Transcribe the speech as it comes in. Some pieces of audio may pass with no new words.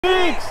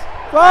6,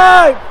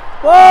 5,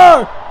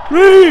 4,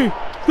 3,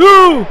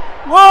 2,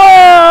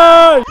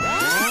 1!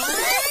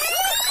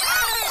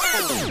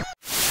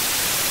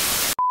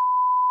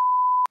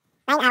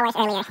 Hours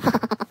earlier.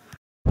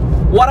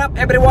 What up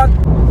everyone?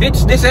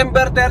 It's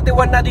December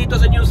 31 na dito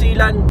sa New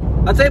Zealand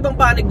at sa ibang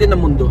panig din ng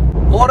mundo.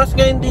 Oras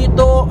ngayon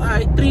dito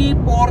ay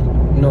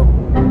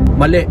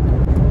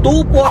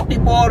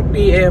 2:44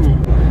 PM.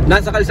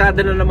 Nasa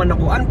kalsada na naman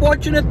ako.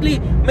 Unfortunately,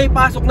 may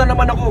pasok na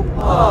naman ako.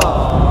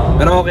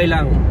 Pero okay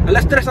lang.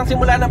 Alas 3 ang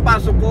simula ng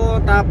pasok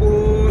ko,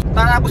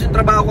 tapos yung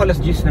trabaho ko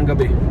alas 10 ng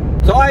gabi.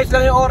 So ayos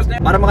lang yung oras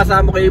na yun para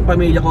makasama ko yung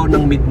pamilya ko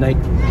ng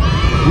midnight.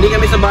 Hindi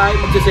kami sa bahay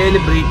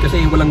magse-celebrate kasi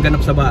walang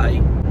ganap sa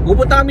bahay.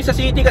 Pupunta kami sa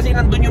city kasi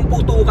nandun yung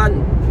putukan.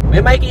 May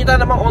makikita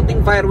namang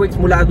onting fireworks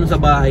mula dun sa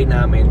bahay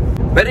namin.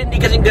 Pero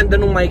hindi kasing ganda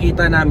nung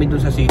makikita namin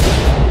dun sa city.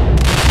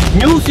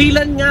 New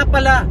Zealand nga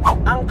pala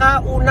ang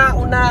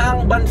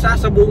kauna-unahang bansa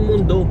sa buong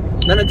mundo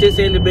na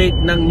nagse-celebrate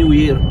ng New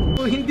Year.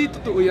 Hindi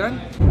totoo yan?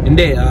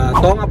 Hindi,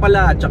 Tonga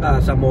pala at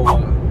saka Samoa.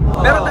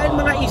 Pero dahil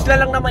mga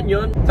isla lang naman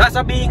yun,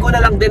 sasabihin ko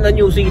na lang din na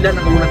New Zealand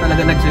ang una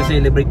talaga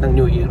nagse-celebrate ng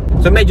New Year.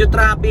 So medyo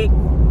traffic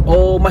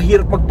o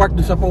mahirap mag-park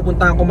doon sa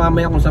pupuntahan ko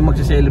mamaya kung saan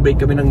magse-celebrate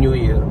kami ng New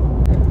Year.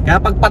 Kaya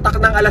pagpatak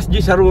ng alas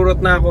 10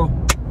 sarurot na ako,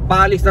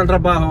 paalis ng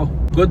trabaho.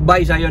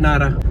 Goodbye,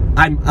 sayonara,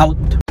 I'm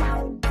out.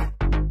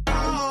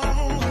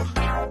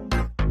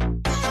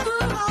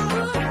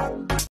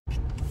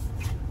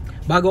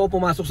 Bago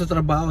ako pumasok sa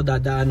trabaho,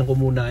 dadaanan ko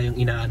muna yung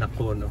inaanak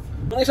ko, no?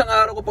 Nung isang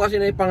araw ko pa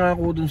kasi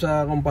naipangako dun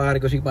sa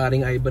kumpare ko, si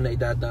paring Ivan, na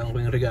idadaan ko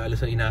yung regalo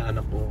sa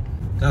inaanak ko.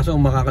 Kaso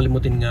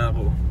makakalimutin nga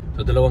ako.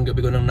 So 2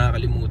 gabi ko nang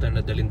nakalimutan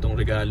na dalhin tong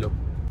regalo.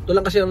 Ito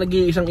lang kasi ang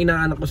nag-iisang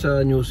inaanak ko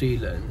sa New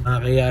Zealand.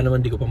 Kaya naman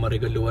di ko pa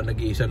maregaluhan,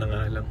 nag-iisa na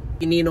nga lang.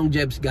 Ininong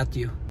Jebs got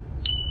you.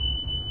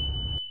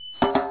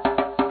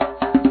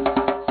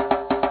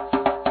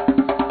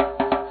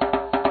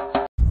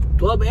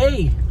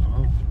 A.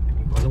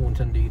 Alam kung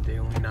saan dito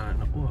yung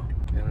inaanak ko, ha.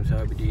 Pero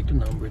sabi dito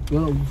number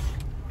 12.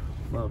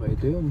 Baka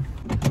ito yun.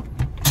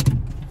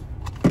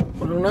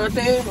 Kulong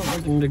natin ang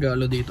ating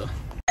regalo dito.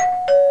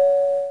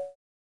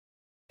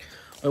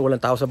 Ay,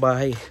 walang tao sa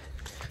bahay.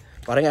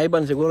 Parang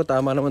Ivan, siguro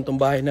tama naman tong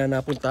bahay na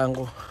napuntahan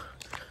ko.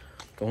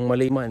 Kung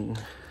mali man,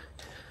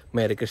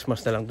 Merry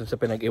Christmas na lang dun sa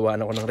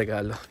pinag-iwanan ko ng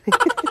regalo.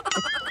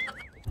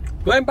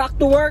 Going back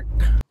to work.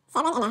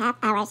 7.5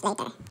 hours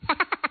later.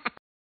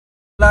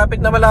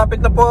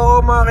 Malapit na po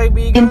ako, mga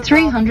kaibigan. In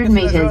 300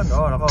 meters,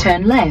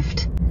 turn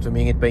left.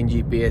 Sumingit pa yung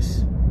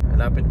GPS.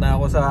 Malapit na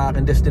ako sa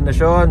aking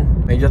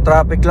destinasyon. Medyo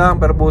traffic lang,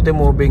 pero buti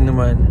moving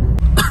naman.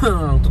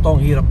 Ang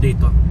totoong hirap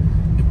dito,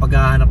 yung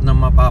paghahanap ng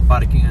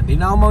mapaparkingan.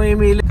 Hindi na ako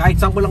mamimili. Kahit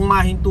saan ko lang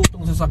mahinto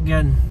itong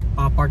sasakyan,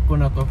 papark ko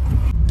na to.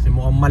 Kasi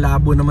mukhang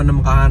malabo naman na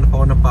makahanap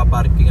ako ng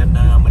paparkingan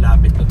na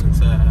malapit na dun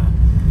sa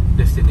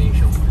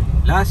destination.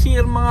 Last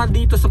year, mga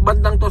dito sa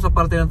bandang to, sa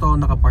parte na to,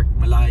 nakapark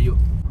malayo.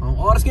 Ang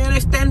oras ngayon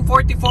is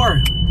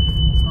 10:44.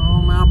 So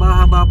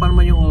mahaba-haba pa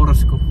naman yung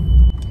oras ko.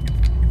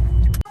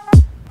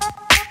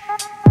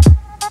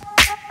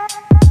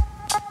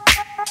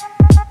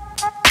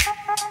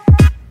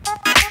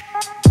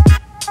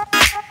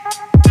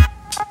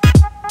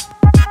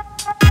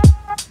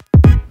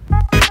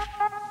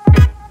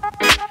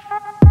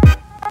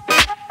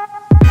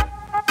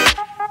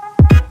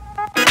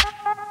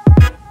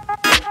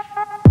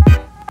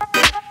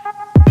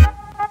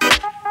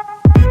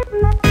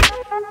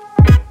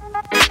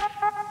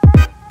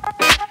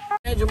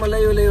 Medyo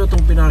malayo-layo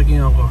itong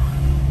pinarkingan ko.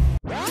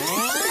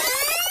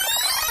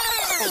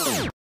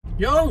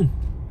 Yung!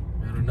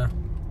 Meron na.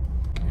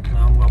 Meron na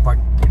akong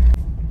makapark.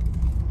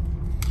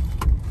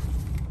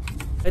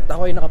 At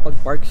ako ay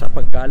nakapag-park sa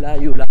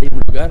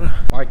pagkalayo-layong lugar.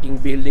 Parking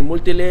building,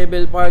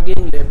 multi-level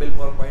parking. Level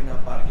 4 pa yun na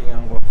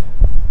parkingan ko.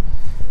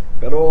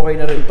 Pero okay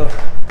na rin to.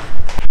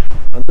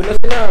 Andun na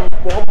sila.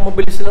 Mukhang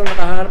mabilis silang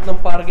nakahanap ng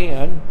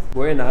parkingan.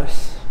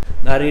 Buenas.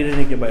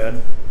 Naririnig niyo ba yun?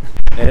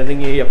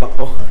 Nangingiyapak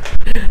ko.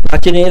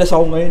 Nakachinelas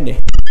ako ngayon, eh.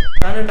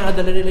 Sana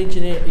nakadala nila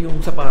yung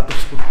sapatos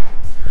ko.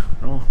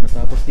 Ano,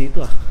 natapos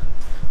dito, ah.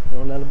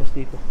 Ano lalabas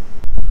dito?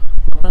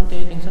 Parang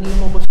tening, saan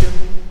lumabas yun?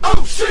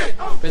 Oh shit!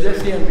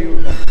 Pedestrian view.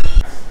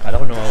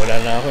 Kala ko nawawala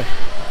na ako, eh.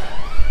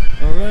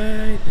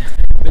 Alright.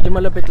 Medyo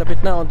malapit-lapit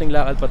na, konting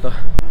lakad pa to.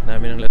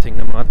 Dami ng lasing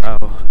ng mga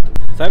tao.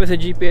 Sabi sa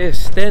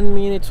GPS, 10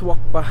 minutes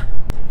walk pa.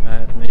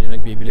 At medyo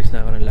nagbibilis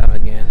na ako ng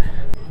lakad ngayon.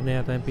 Ito na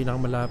yata yung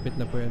pinakamalapit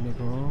na pwede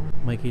ko.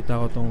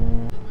 Makikita ko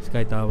tong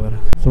Sky Tower.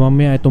 So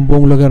mamaya itong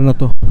buong lugar na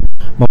to,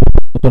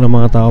 mapupunta to ng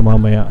mga tao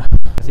mamaya.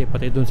 Kasi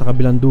pati dun sa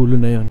kabilang dulo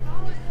na yon,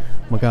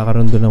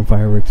 magkakaroon dun ng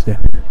fireworks din.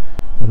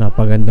 So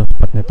napagandang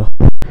spot nito.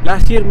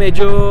 Last year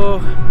medyo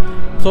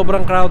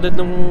sobrang crowded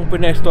nung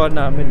pinestuhan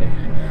namin, eh.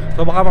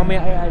 So baka mamaya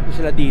ay ko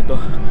sila dito.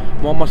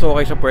 Mukhang mas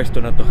okay sa pwesto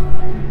na to.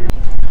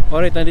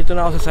 Alright, nandito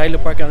na ako sa Silo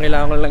Park. Ang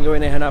kailangan ko lang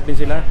gawin ay hanapin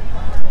sila.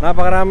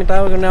 Napakaraming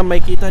tao na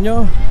makikita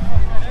nyo.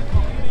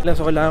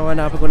 So kailangan ko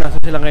hanapin kung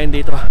nasa sila ngayon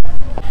dito.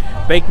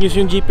 Fake news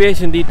yung GPS,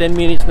 hindi 10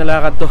 minutes na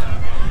lakad to.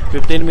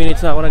 15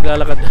 minutes na ako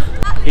naglalakad.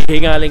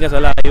 Hihingaling ka sa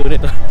layo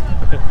nito.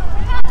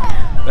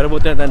 Pero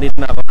buti na nandito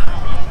na ako.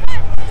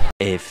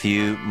 A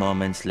few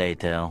moments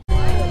later.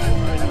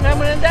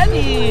 Naman ng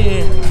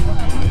Danny!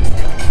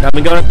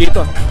 Daming ganap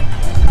dito.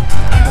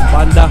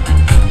 Panda.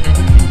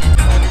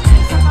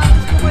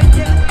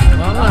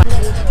 Mga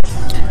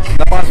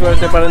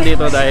napakaswerte pa rin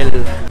dito dahil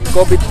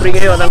COVID-free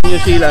ngayon ang New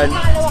Zealand.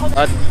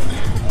 At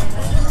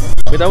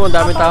kita mo,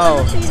 daming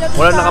tao.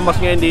 Wala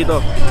nakamas ngayon dito.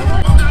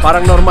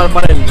 Parang normal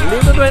pa rin. Hindi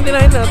ito 29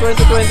 na,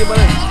 2020 pa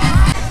rin.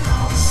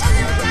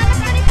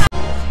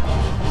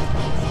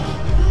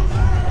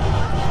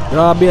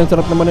 Grabe, ang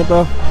sarap naman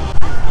ito.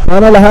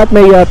 Sana lahat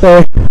may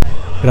yate.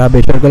 Grabe,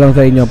 share ko lang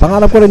sa inyo.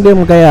 Pangarap ko rin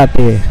din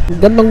magkayate.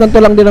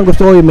 Gantong-ganto lang din ang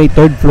gusto ko. May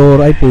third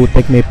floor. Ay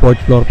putek, may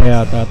fourth floor pa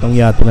yata itong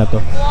yate na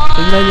to.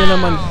 Tignan nyo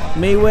naman.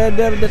 May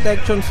weather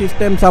detection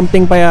system.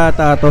 Something pa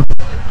yata to.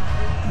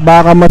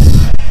 Baka mas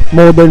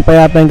modern pa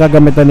yata yung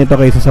kagamitan nito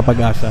kaysa sa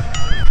Pag-asa.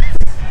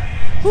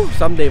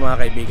 Someday mga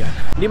kaibigan.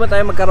 Hindi man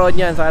tayo magkaroon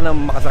yan. Sana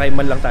makasakay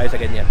man lang tayo sa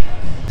ganyan.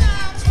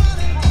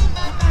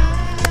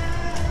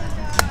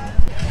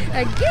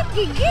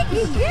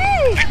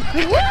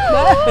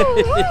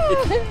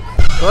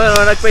 Well,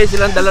 nagpay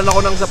silang dalan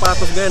ako ng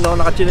sapatos ngayon, no?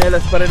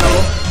 Nakachinelas pa rin ako.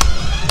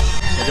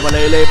 Medyo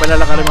malaylay pa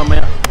nalaka rin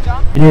mamaya.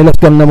 Chinelas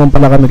lang naman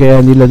pala kami kaya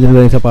hindi lang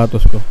yung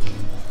sapatos ko.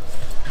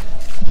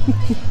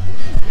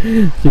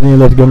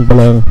 Chinelas gang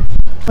pala.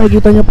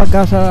 Makikita nyo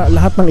pagka sa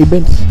lahat ng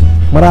events,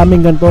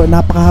 maraming ganito,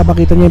 napakahaba,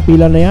 kita nyo yung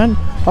pila na yan.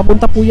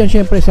 Papunta po yan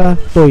syempre sa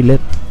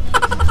toilet.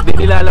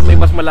 Hindi nila alam may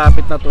mas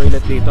malapit na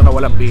toilet dito na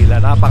walang pila.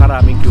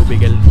 Napakaraming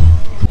cubicle.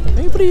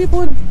 Ay, free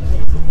food.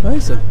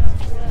 Nice ah.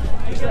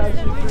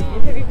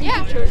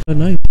 Yeah. Ah,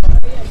 nice.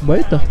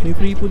 Bait ah. May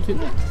free food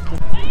sila.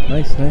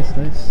 Nice, nice,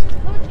 nice.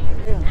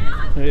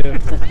 Yeah.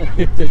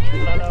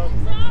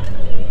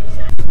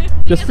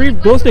 Just free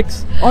glow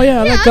sticks. Oh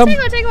yeah, Yeah, like I'll come.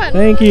 take one.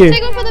 Thank you.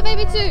 Take one for the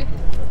baby too.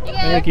 You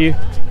go. Thank you.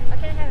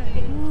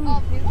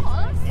 Oh, if you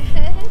want.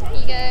 Here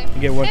you go. You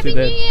get one Happy to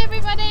that. New Year,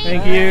 everybody.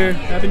 Thank you.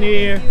 Happy New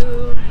Year.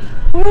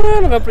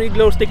 Naka-free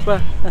glow stick pa.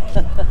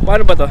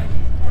 Paano ba to?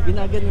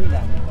 Ginaganon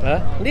lang.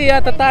 Ha? Hindi,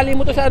 tatali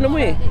mo to sa ano mo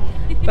eh.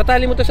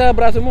 Tatali mo to sa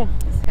braso mo.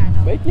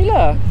 Bait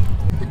nila.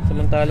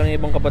 Samantalang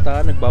ibang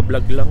kabataan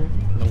nagbablog lang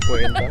ng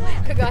kwenta.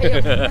 Kagaya.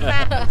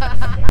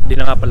 Hindi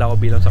na nga pala ako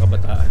bilang sa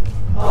kabataan.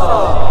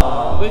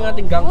 Ito yung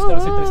ating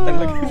gangster si Tristan.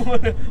 Lagi mo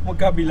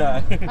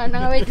magkabilaan.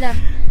 Wait lang.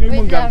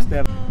 Yung mong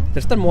gangster.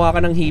 Tristan, mukha ka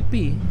ng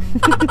hippie.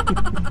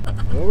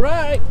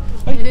 Alright.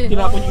 Ay,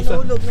 tinapon yung isa.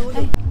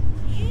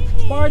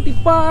 Party,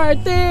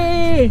 party!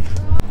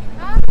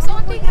 Gusto ko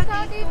tingnan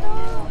dito.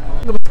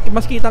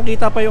 Mas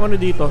kitang-kita pa yung ano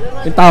dito.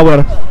 Yung tower.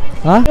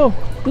 Ha?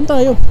 Doon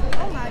tayo.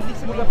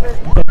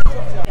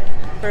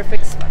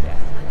 Perfect spot.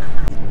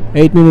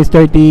 8 minutes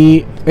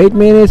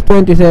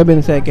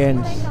 27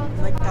 seconds.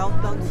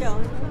 Nag-countdown siya.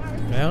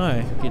 Kaya nga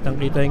eh,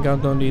 kitang-kita yung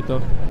countdown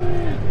dito.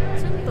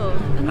 Saan to?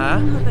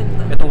 Ha?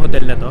 Itong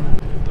hotel na to?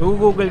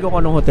 Google ko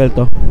kung anong hotel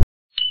to.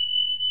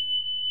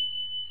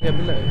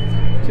 Kabila eh.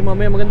 Kasi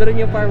mamaya maganda rin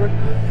yung firework.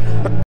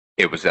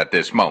 It was at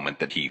this moment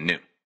that he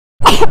knew.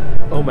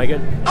 Oh my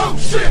god. Oh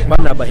shit! Man,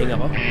 nabahing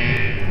ako.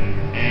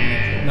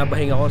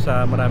 Nabahing ako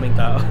sa maraming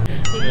tao.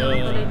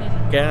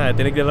 Kaya nga,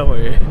 tinignan ako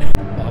eh.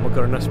 Baka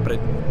magkaroon ng spread.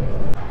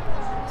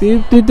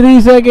 53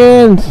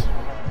 seconds.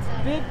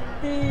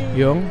 50!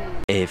 Yung?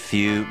 A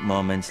few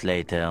moments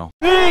later.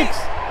 6,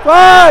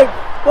 5,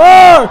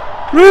 4,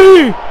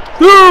 3,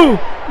 2,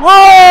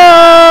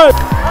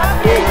 1!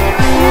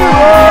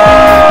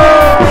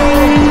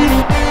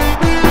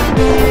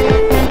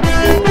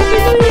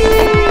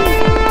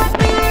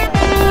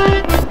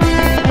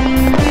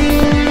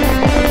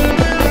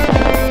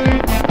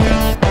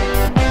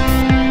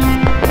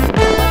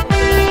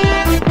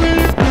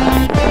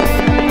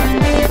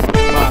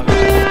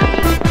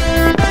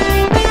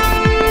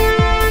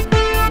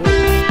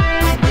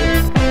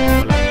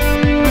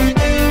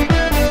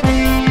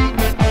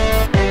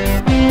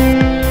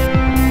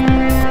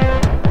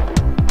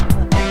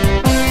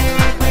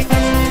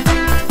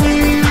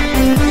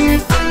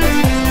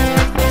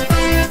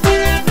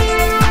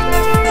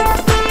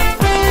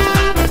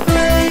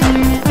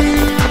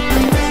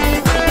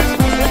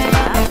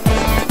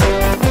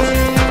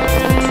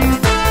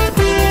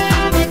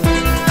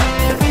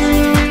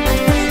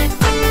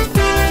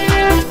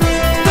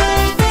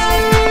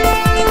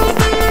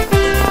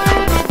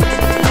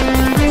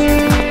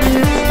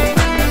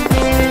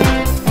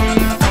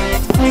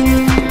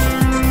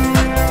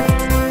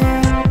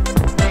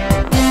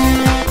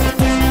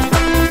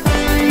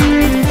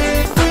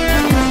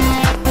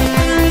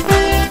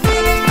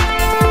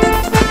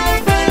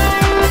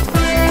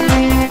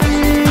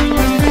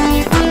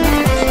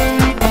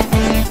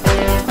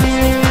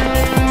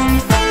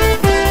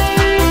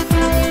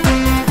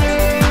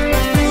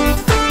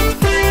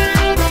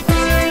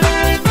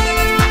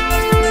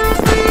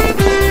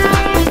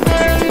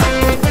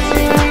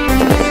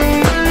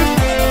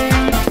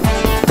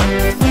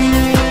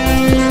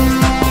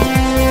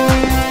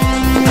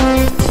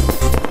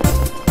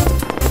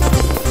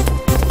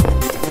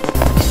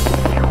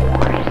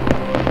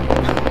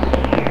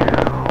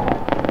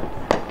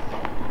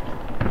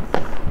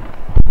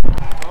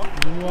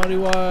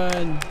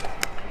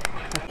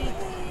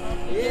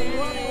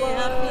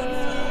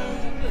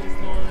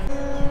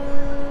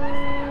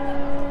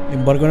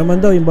 Yung barko naman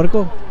daw, yung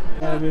barko.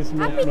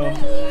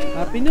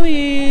 Happy New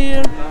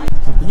Year!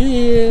 Happy New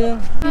Year!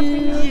 Happy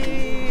New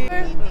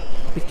Year!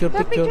 Picture,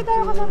 picture. Picture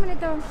tayo kasama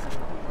nito.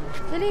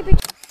 Dali,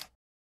 picture.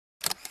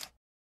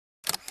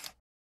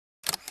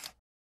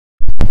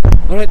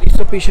 Alright,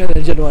 it's official.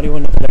 January 1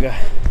 na talaga.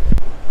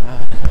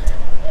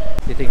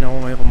 Titignan ko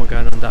ngayon kung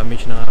magkano ang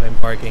damage ng aking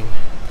parking.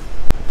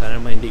 Sana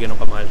naman hindi ganun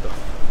kamahal to.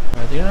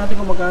 Tingnan natin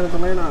kung magkano ito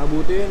ngayon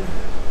naabutin.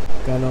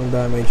 Magkano ang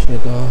damage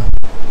nito?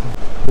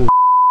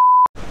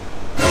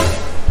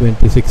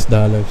 $26.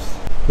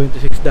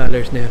 $26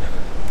 na yan.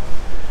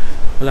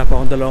 Wala pa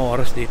akong 2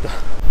 oras dito.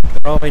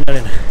 Pero okay na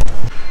rin.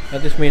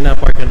 At least may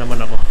na-park na naman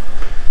ako.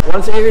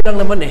 Once a year lang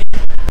naman eh.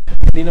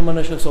 Hindi naman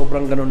na siya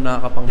sobrang ganun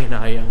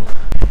nakakapanghinayang.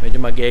 Medyo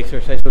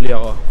mag-exercise uli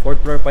ako.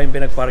 4th floor pa yung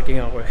pinag-parking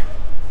ako eh.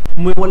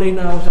 Umuwalay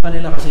na ako sa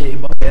kanila kasi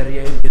ibang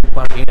area yung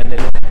pinag-parkingan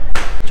nila.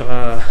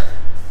 Tsaka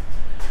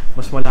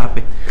mas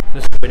malapit.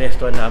 Tapos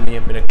pinestuhan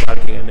namin yung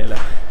pinag-parkingan nila.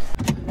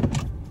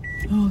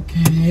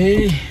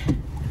 Okay.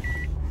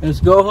 Let's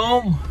go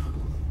home.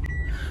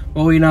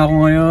 Pauwi na ako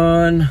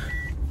ngayon.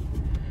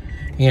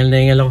 Hingal na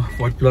hingal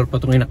ako. 4th floor pa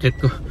itong inakit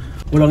ko.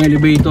 Walang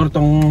elevator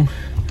tong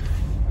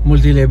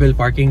multi-level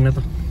parking na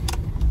to.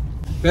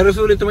 Pero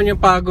sulit naman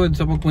yung pagod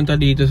sa pagpunta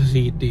dito sa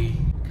city.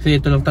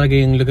 Kasi ito lang talaga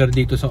yung lugar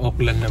dito sa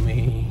Auckland na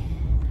may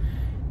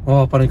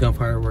parang kang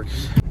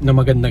fireworks na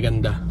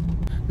maganda-ganda.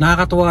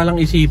 Nakakatuwa lang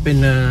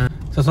isipin na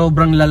sa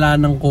sobrang lala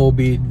ng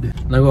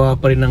COVID, nagawa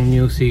pa rin ng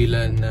New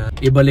Zealand na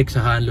ibalik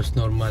sa halos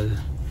normal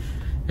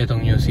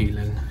itong New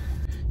Zealand.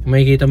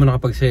 Makikita mo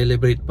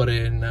nakapag-celebrate pa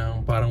rin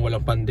ng parang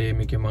walang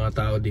pandemic yung mga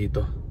tao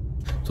dito.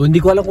 So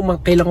hindi ko alam kung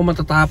kailan ko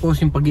matatapos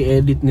yung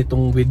pag-i-edit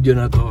nitong video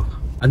na to.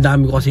 Ang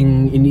dami ko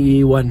kasing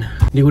iniiwan.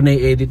 Hindi ko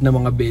na-i-edit ng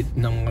mga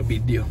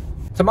video.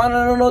 Sa mga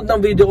nanonood ng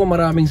video ko,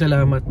 maraming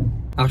salamat.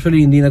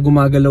 Actually, hindi na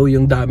gumagalaw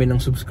yung dami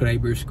ng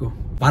subscribers ko.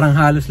 Parang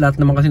halos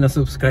lahat naman kasi ng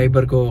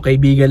subscriber ko,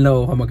 kaibigan lang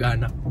o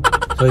kamag-anak.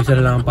 So isa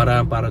na lang ang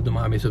paraan para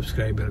dumami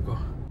subscriber ko.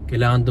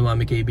 Kailangan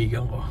dumami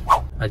kaibigan ko.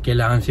 At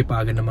kailangan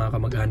sipagan ng mga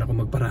kamag-anak ko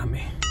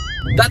magparami.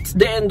 That's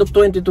the end of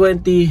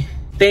 2020.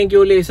 Thank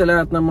you ulit sa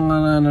lahat ng mga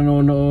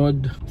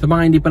nanonood. Sa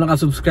mga hindi pa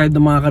nakasubscribe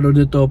na mga kanood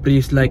nito,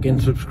 please like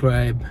and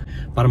subscribe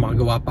para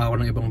makagawa pa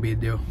ako ng ibang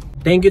video.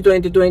 Thank you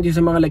 2020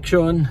 sa mga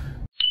leksyon.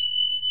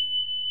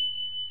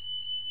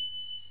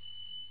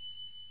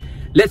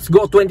 Let's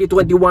go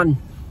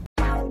 2021!